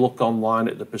 and if you look online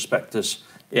at the prospectus,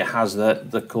 it has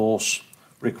the course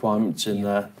requirements in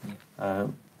there.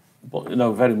 But, you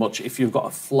know, very much if you've got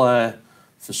a flair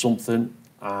for something,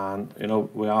 and, you know,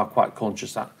 we are quite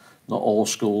conscious that not all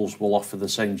schools will offer the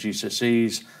same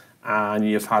GCSEs, and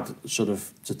you've had sort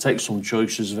of to take some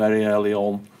choices very early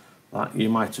on that you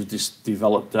might have just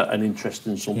developed an interest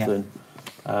in something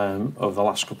over the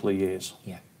last couple of years.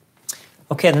 Yeah.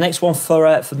 Okay, the next one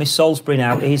for Miss Salisbury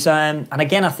now is, and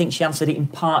again, I think she answered it in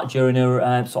part during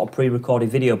her sort of pre-recorded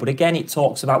video, but again, it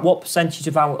talks about what percentage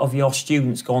of your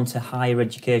students go on to higher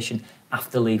education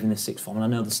after leaving the sixth form? And I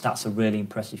know the stats are really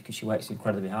impressive because she works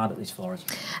incredibly hard at this for us.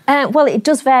 Well, it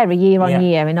does vary year on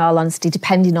year, in all honesty,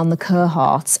 depending on the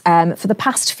cohort. For the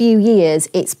past few years,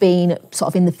 it's been sort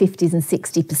of in the 50s and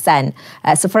 60%.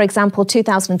 So, for example,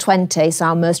 2020, so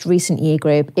our most recent year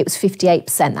group, it was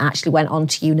 58% that actually went on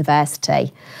to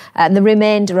university. And the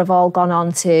remainder have all gone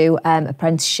on to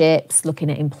apprenticeships,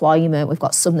 looking at employment. We've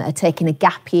got some that are taking a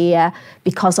gap year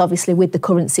because, obviously, with the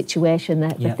current situation,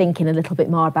 they're thinking a little bit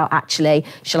more about, actually,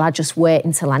 shall I just wait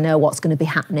until I know what's going to be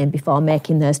happening before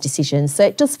making those decisions? So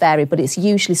it does vary, but it's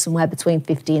usually somewhere between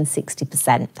 50 and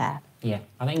 60% there. Yeah,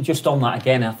 I think just on that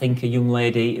again, I think a young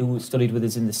lady who studied with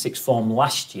us in the sixth form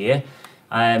last year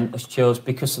has chose,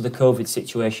 because of the COVID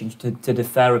situation, to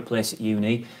defer a place at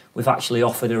uni. We've actually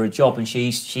offered her a job, and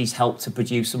she's helped to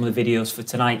produce some of the videos for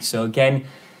tonight. So again,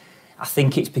 I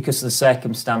think it's because of the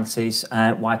circumstances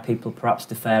why people are perhaps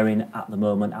deferring at the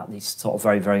moment at these sort of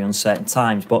very, very uncertain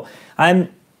times. But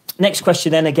next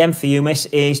question then again for you, Miss,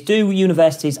 is do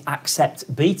universities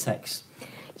accept BTECs?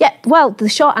 Yeah, well, the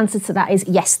short answer to that is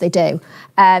yes, they do.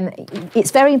 It's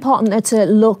very important to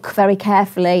look very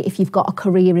carefully, if you've got a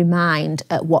career in mind,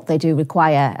 at what they do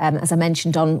require. As I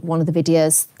mentioned on one of the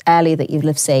videos earlier that you'll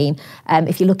have seen,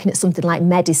 if you're looking at something like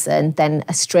medicine, then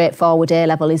a straightforward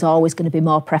A-level is always going to be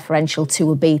more preferential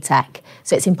to a BTEC.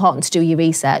 So it's important to do your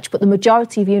research. But the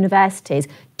majority of universities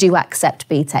do accept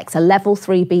BTECs. A level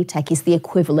 3 BTEC is the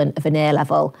equivalent of an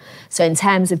A-level. So in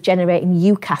terms of generating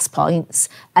UCAS points,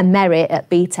 a merit at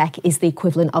BTEC is the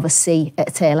equivalent of a C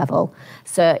at A-level.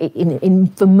 So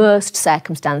for most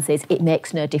circumstances, it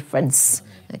makes no difference.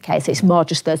 Okay, so it's more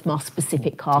just those more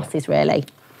specific courses, really.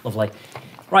 Lovely.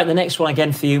 Right, the next one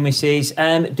again for you,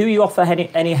 Mrs. Do you offer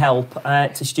any help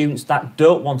to students that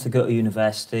don't want to go to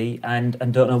university and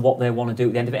don't know what they want to do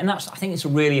at the end of it? And I think it's a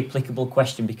really applicable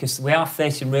question, because we are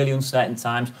facing really uncertain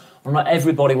times. Well, not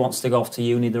everybody wants to go off to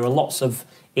uni. There are lots of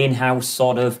in-house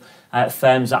sort of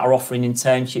firms that are offering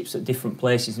internships at different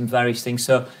places and various things.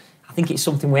 So I think it's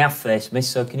something we have faced, Miss.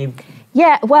 So can you...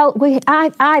 Yeah, well,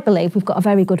 I believe we've got a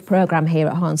very good programme here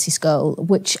at Hornsea School,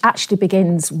 which actually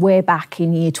begins way back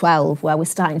in year 12, where we're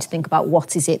starting to think about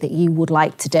what is it that you would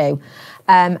like to do.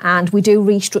 And we do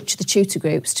restructure the tutor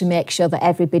groups to make sure that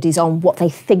everybody's on what they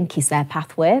think is their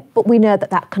pathway, but we know that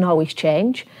that can always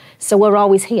change. So we're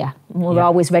always here, and we're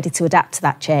always ready to adapt to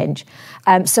that change.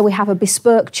 So we have a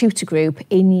bespoke tutor group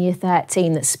in year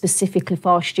 13 that's specifically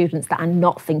for students that are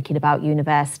not thinking about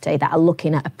university, that are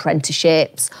looking at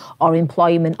apprenticeships or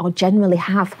employment, or generally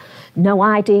have no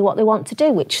idea what they want to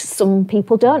do, which some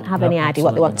people don't have any idea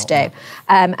what they want to do.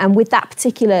 And with that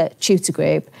particular tutor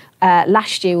group,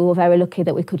 last year we were very lucky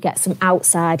that we could get some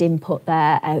outside input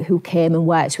there who came and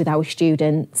worked with our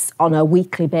students on a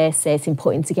weekly basis in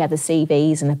putting together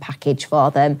CVs and a package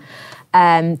for them.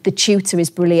 The tutor is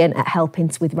brilliant at helping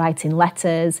with writing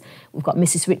letters. We've got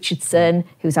Mrs. Richardson,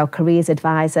 who's our careers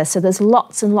advisor. So there's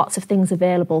lots and lots of things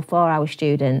available for our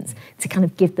students to kind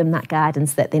of give them that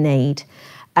guidance that they need.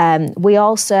 We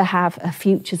also have a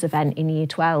futures event in year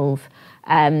 12.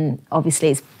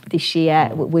 Obviously, this year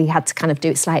we had to kind of do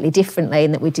it slightly differently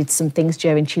in that we did some things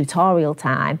during tutorial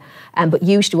time. But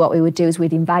usually what we would do is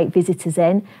we'd invite visitors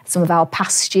in. Some of our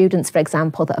past students, for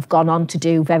example, that have gone on to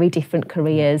do very different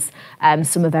careers.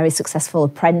 Some are very successful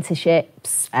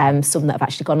apprenticeships, some that have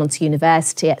actually gone on to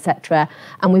university, etc.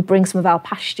 And we bring some of our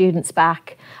past students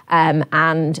back,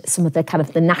 and some of the kind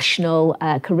of the national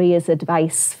careers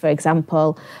advice, for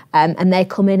example, and they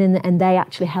come in and they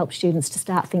actually help students to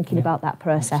start thinking about that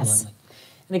process. Absolutely.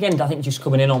 And again, I think just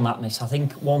coming in on that, Miss, I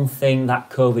think one thing that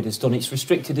COVID has done, it's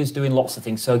restricted us doing lots of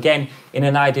things. So again, in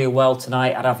an ideal world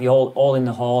tonight, I'd have you all in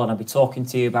the hall and I'd be talking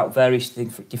to you about various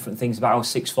different things about our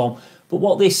sixth form. But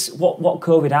what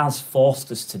COVID has forced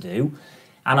us to do,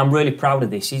 and I'm really proud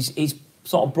of this, is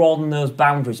sort of broaden those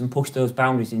boundaries and push those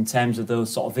boundaries in terms of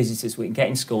those sort of visitors we can get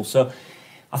in school. So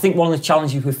I think one of the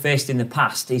challenges we've faced in the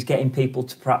past is getting people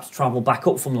to perhaps travel back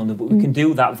up from London, but we can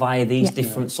do that via these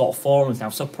different sort of forums now.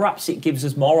 So perhaps it gives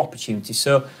us more opportunities.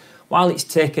 So while it's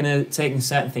taken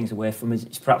certain things away from us,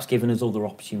 it's perhaps given us other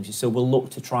opportunities. So we'll look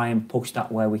to try and push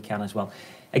that where we can as well.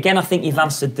 Again, I think you've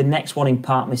answered the next one in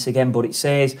part, Miss, again, but it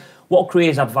says, what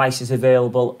careers advice is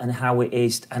available and how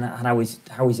is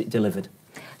it delivered?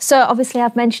 So obviously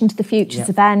I've mentioned the Futures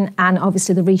event and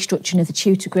obviously the restructuring of the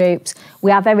tutor groups.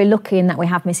 We are very lucky in that we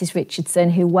have Mrs.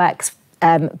 Richardson, who works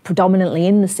predominantly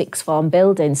in the sixth form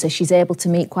building, so she's able to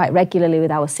meet quite regularly with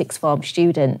our sixth form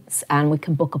students, and we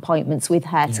can book appointments with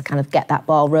her to kind of get that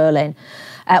ball rolling.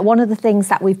 One of the things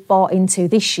that we've bought into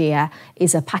this year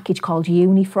is a package called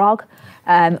Unifrog.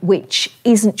 which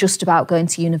isn't just about going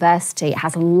to university. It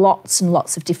has lots and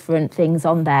lots of different things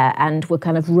on there, and we're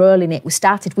kind of rolling it. We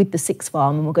started with the sixth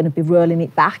form and we're going to be rolling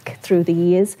it back through the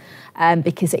years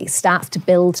because it starts to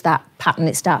build that pattern,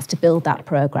 it starts to build that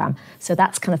programme. So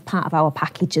that's kind of part of our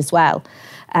package as well.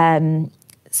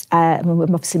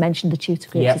 We've obviously mentioned the tutor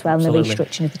groups as well, and the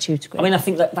restructuring of the tutor groups. I mean, I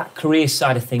think that career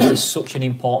side of things is such an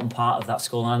important part of that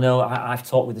school. And I know I've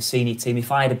talked with the senior team,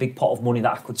 if I had a big pot of money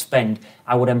that I could spend,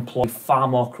 I would employ far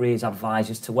more careers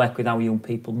advisors to work with our young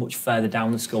people much further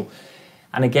down the school.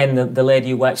 And again, the lady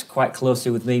who works quite closely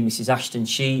with me, Mrs. Ashton,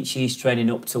 she's training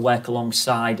up to work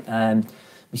alongside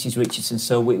Mrs. Richardson,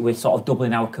 so we're sort of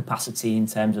doubling our capacity in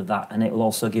terms of that, and it will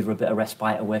also give her a bit of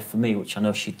respite away from me, which I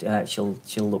know she'll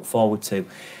look forward to.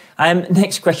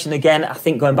 Next question again, I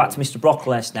think going back to Mr.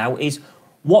 Brocklehurst now, is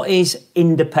what is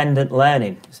independent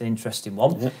learning? It's an interesting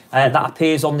one. That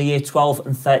appears on the year 12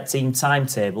 and 13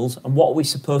 timetables, and what are we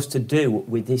supposed to do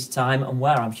with this time and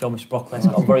where? I'm sure Mr. Brocklehurst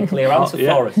got a very clear answer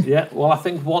for us. Yeah, well, I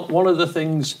think one of the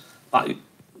things that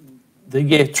the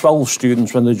year 12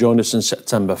 students, when they join us in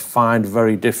September, find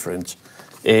very different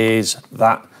is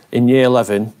that in year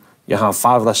 11, you have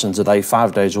 5 lessons a day,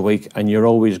 5 days a week, and you're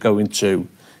always going to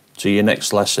your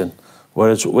next lesson.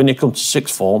 Whereas when you come to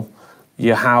sixth form,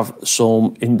 you have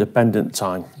some independent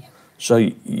time.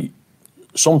 So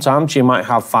sometimes you might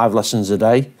have 5 lessons a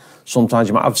day, sometimes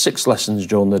you might have 6 lessons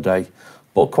during the day,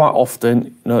 but quite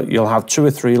often, you'll have 2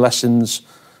 or 3 lessons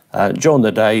during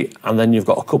the day, and then you've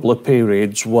got a couple of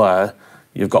periods where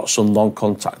you've got some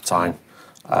non-contact time.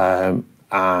 And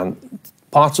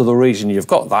part of the reason you've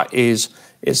got that is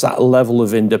it's that level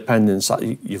of independence that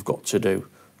you've got to do.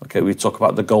 Okay, we talk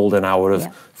about the golden hour of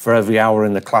for every hour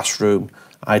in the classroom,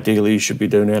 ideally you should be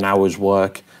doing an hour's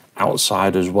work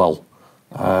outside as well.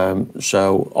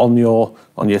 So on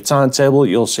your timetable,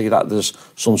 you'll see that there's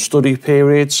some study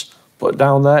periods put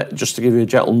down there, just to give you a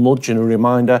gentle nudge and a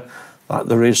reminder that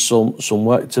there is some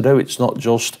work to do. It's not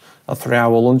just a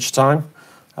 3-hour lunchtime.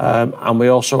 And we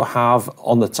also have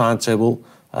on the timetable,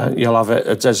 you'll have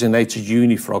a designated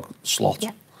Unifrog slot,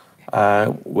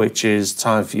 which is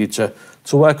time for you to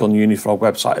work on the Unifrog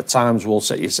website. At times we'll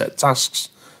set you set tasks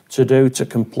to do, to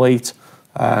complete,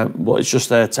 but it's just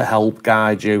there to help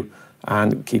guide you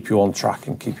and keep you on track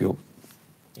and keep you up.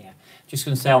 Just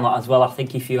going to say on that as well, I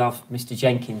think if you have Mr.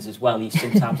 Jenkins as well, you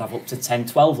sometimes have up to 10,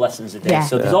 12 lessons a day.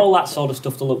 So there's all that sort of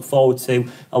stuff to look forward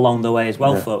to along the way as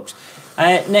well, folks.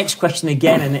 Next question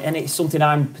again, and it's something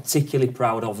I'm particularly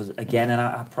proud of again, and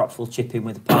I perhaps will chip in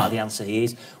with part of the answer here,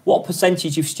 is what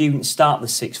percentage of students start the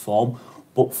sixth form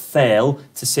but fail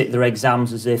to sit their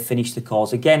exams as they finish the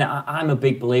course? Again, I'm a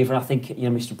big believer, and I think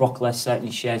Mr. Brocklehurst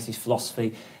certainly shares this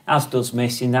philosophy, as does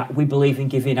Miss, in that we believe in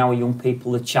giving our young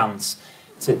people a chance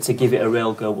to give it a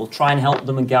real go. We'll try and help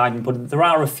them and guide them, but there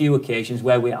are a few occasions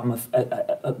where we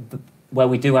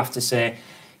do have to say,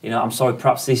 I'm sorry,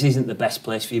 perhaps this isn't the best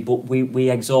place for you, but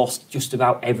we exhaust just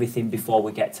about everything before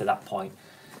we get to that point.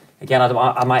 Again,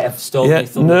 I might have stolen your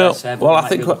thunder there, but I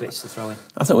think bits to throw in.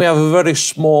 I think we have a very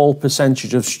small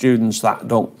percentage of students that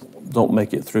don't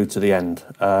make it through to the end.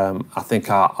 I think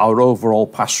our overall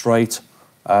pass rate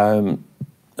at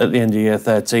the end of year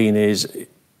 13 is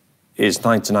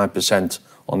 99%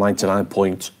 or 99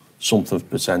 point something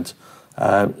percent.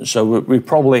 So we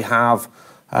probably have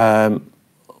 1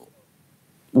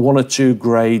 or 2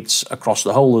 grades across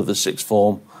the whole of the sixth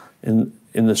form in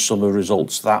the summer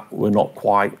results that we're not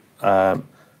quite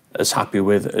as happy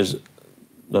with, as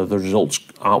the results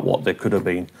aren't what they could have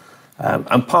been.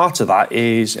 And part of that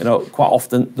is, quite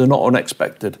often they're not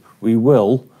unexpected. We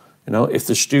will, if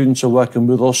the students are working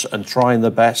with us and trying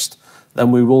their best,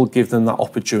 then we will give them that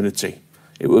opportunity.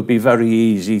 It would be very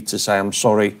easy to say, I'm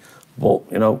sorry,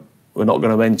 but, we're not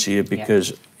going to enter you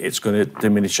because it's going to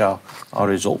diminish our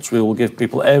results. We will give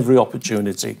people every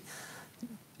opportunity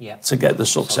to get the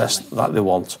success that they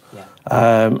want.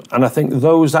 And I think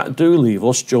those that do leave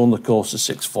us during the course of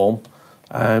sixth form,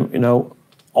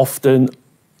 often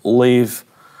leave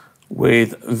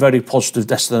with very positive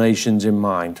destinations in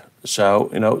mind.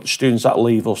 So, students that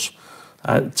leave us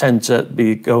tend to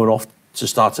be going off to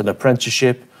start an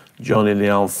apprenticeship, joining the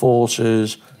armed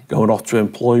forces, going off to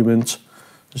employment.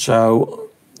 So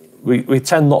we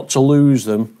tend not to lose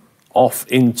them off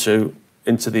into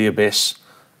the abyss,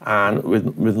 and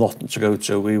with nothing to go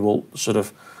to. We will sort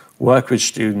of work with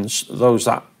students, those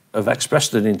that have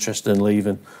expressed an interest in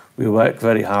leaving. We work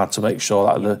very hard to make sure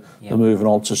that they're moving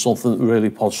on to something really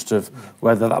positive,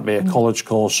 whether that be a college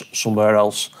course somewhere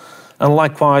else. And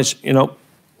likewise,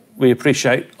 we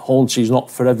appreciate Hornsea is not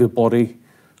for everybody,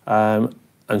 and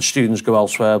students go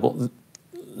elsewhere, but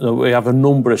we have a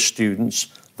number of students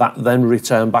that then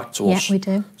return back to us. Yeah, we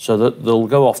do. So that they'll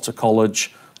go off to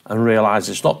college and realise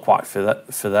it's not quite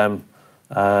for them.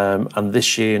 And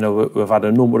this year, you know, we've had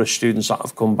a number of students that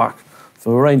have come back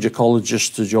from a range of colleges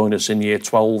to join us in year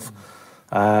 12,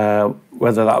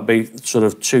 whether that be sort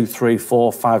of 2, 3,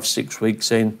 4, 5, 6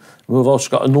 weeks in. We've also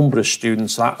got a number of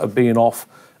students that have been off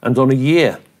and done a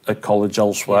year at college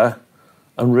elsewhere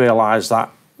and realised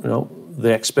that, you know,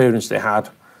 the experience they had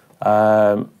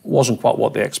wasn't quite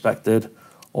what they expected,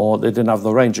 or they didn't have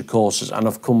the range of courses, and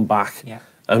have come back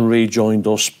and rejoined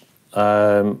us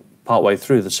partway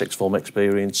through the sixth form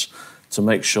experience to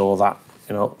make sure that,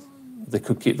 you know, they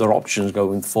could keep their options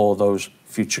going for those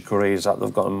future careers that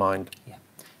they've got in mind.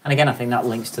 And again, I think that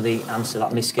links to the answer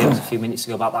that Miss gave us a few minutes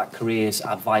ago about that careers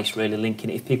advice, really linking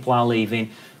it. If people are leaving,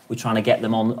 we're trying to get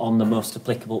them on the most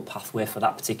applicable pathway for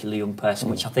that particular young person,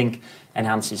 which I think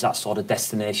enhances that sort of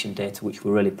destination data, which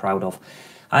we're really proud of.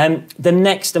 The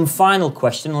next and final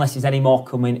question, unless there's any more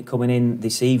coming in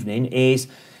this evening, is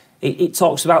it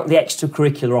talks about the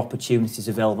extracurricular opportunities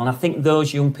available. And I think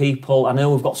those young people, I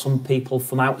know we've got some people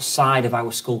from outside of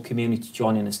our school community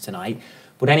joining us tonight,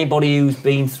 but anybody who's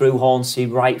been through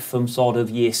Hornsea right from sort of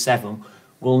year 7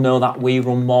 will know that we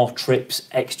run more trips,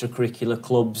 extracurricular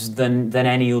clubs than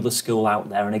any other school out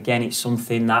there. And again, it's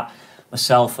something that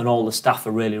myself and all the staff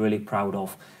are really, really proud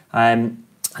of.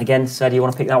 Again, Sir, do you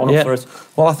want to pick that one up for us?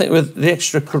 Well, I think with the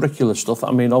extracurricular stuff,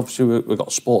 I mean, obviously we've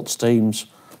got sports teams,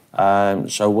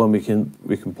 so when we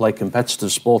can play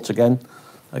competitive sport again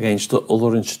against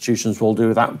other institutions, we'll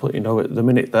do that. But you know, at the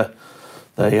minute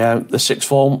the sixth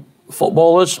form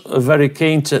footballers are very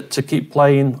keen to keep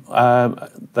playing.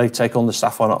 They take on the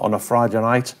staff on a Friday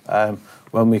night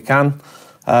when we can.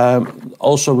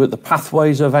 Also with the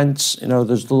Pathways events, you know,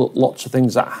 there's lots of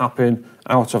things that happen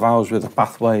out of hours with the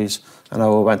Pathways. I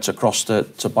know I went across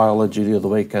to biology the other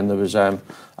week, and there was a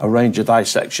range of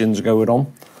dissections going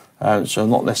on. So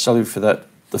not necessarily for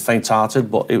the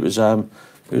faint-hearted, but it was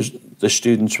the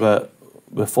students were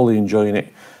fully enjoying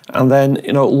it. And then,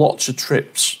 you know, lots of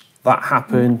trips that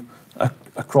happen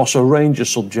across a range of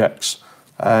subjects.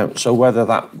 So whether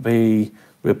that be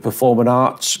with performing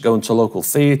arts, going to local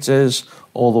theatres,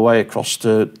 all the way across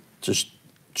to just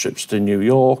trips to New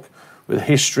York, with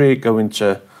history, going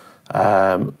to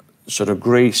sort of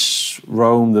Greece,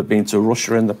 Rome, they've been to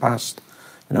Russia in the past.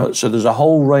 You know, so there's a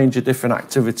whole range of different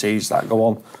activities that go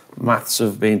on. Maths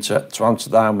have been to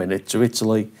Amsterdam, to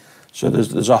Italy. So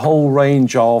there's a whole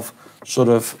range of sort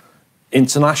of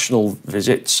international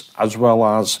visits as well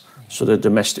as sort of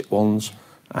domestic ones.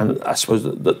 And I suppose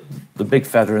the big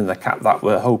feather in the cap that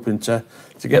we're hoping to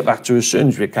get back to as soon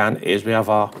as we can is we have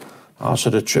our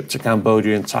sort of trip to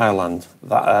Cambodia and Thailand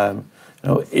that you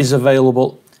know, is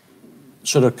available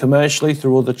sort of commercially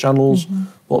through other channels,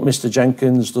 but Mr.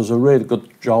 Jenkins does a really good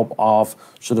job of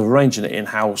sort of arranging it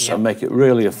in-house and make it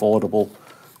really affordable,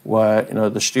 where, you know,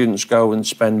 the students go and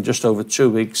spend just over 2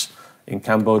 weeks in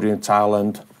Cambodia and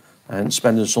Thailand and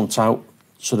spending some time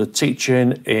sort of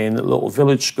teaching in little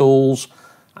village schools,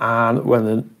 and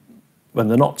when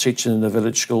they're not teaching in the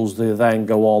village schools, they then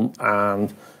go on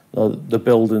and they're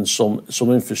building some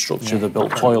infrastructure. They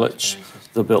built toilets,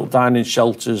 they built dining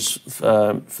shelters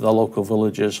for the local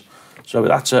villagers. So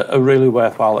that's a really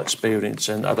worthwhile experience,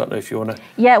 and I don't know if you want to.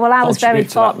 Yeah, well, I was very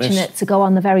fortunate fortunate to go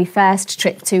on the very first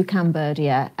trip to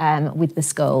Cambodia with the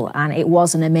school, and it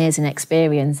was an amazing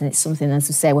experience, and it's something, as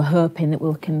I say, we're hoping that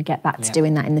we can get back to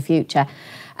doing that in the future.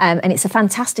 And it's a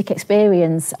fantastic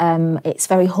experience. It's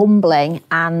very humbling,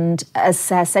 and as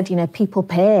Sarah said, you know, people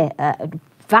pay a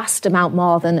vast amount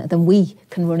more than we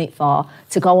can run it for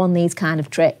to go on these kind of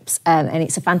trips, and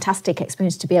it's a fantastic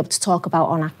experience to be able to talk about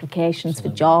on applications for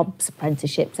jobs,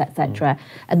 apprenticeships, etc.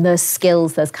 And those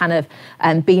skills, those kind of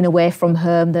being away from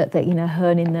home, that you know,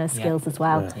 honing those skills as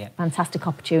well. Fantastic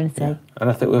opportunity. And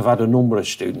I think we've had a number of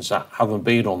students that haven't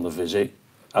been on the visit,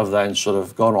 have then sort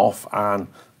of gone off and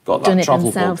got Done that it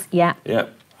travel themselves, bug. Yeah.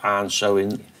 And so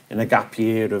in a gap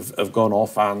year have gone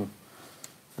off and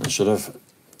sort of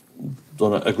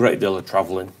done a great deal of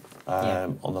travelling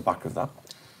on the back of that.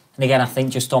 And again, I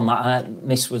think just on that,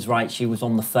 Miss was right, she was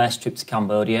on the first trip to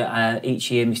Cambodia. Each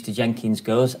year Mr. Jenkins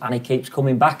goes, and he keeps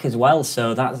coming back as well,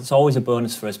 so that's always a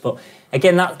bonus for us. But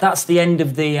again, that's the end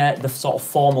of the sort of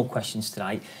formal questions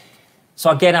tonight.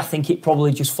 So again, I think it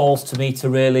probably just falls to me to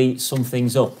really sum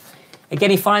things up.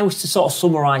 Again, if I was to sort of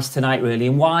summarise tonight, really,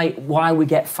 and why we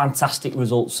get fantastic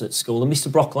results at school, and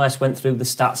Mr. Brocklehurst went through the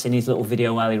stats in his little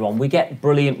video earlier on, we get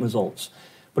brilliant results.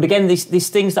 But again, there's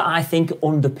things that I think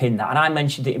underpin that, and I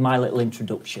mentioned it in my little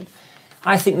introduction.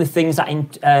 I think the things that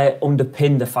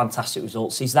underpin the fantastic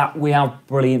results is that we have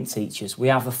brilliant teachers. We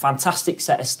have a fantastic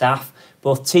set of staff,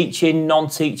 both teaching,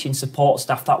 non-teaching support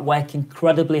staff that work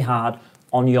incredibly hard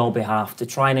on your behalf to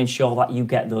try and ensure that you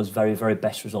get those very, very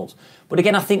best results. But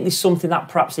again, I think there's something that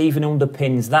perhaps even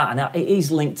underpins that, and it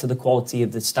is linked to the quality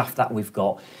of the staff that we've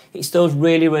got. It's those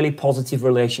really, really positive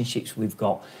relationships we've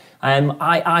got.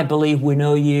 I believe we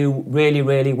know you really,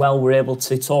 really well. We're able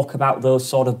to talk about those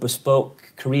sort of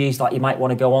bespoke careers that you might want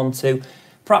to go on to.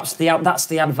 Perhaps that's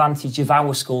the advantage of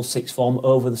our school sixth form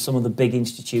over some of the big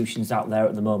institutions out there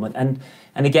at the moment.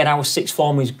 And again, our sixth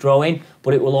form is growing,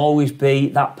 but it will always be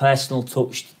that personal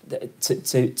touch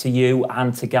to you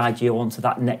and to guide you on to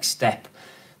that next step,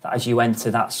 that as you enter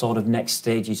that sort of next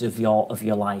stages of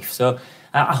your life. So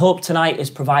I hope tonight has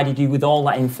provided you with all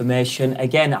that information.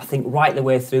 Again, I think right the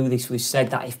way through this we've said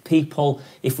that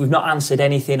if we've not answered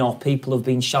anything or people have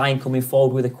been shy in coming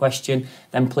forward with a question,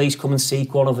 then please come and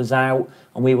seek one of us out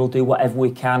and we will do whatever we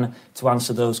can to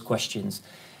answer those questions.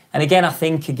 And again, I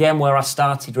think, where I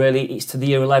started really, it's to the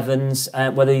Year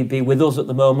 11s, whether you be with us at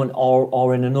the moment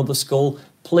or in another school,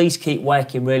 please keep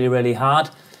working really, really hard.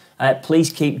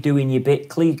 Please keep doing your bit.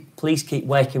 Please keep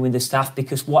working with the staff,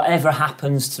 because whatever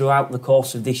happens throughout the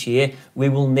course of this year, we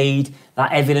will need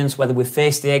that evidence, whether we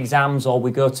face the exams or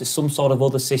we go to some sort of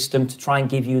other system to try and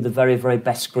give you the very, very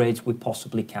best grades we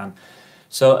possibly can.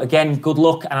 So again, good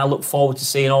luck, and I look forward to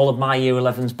seeing all of my Year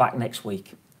 11s back next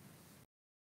week.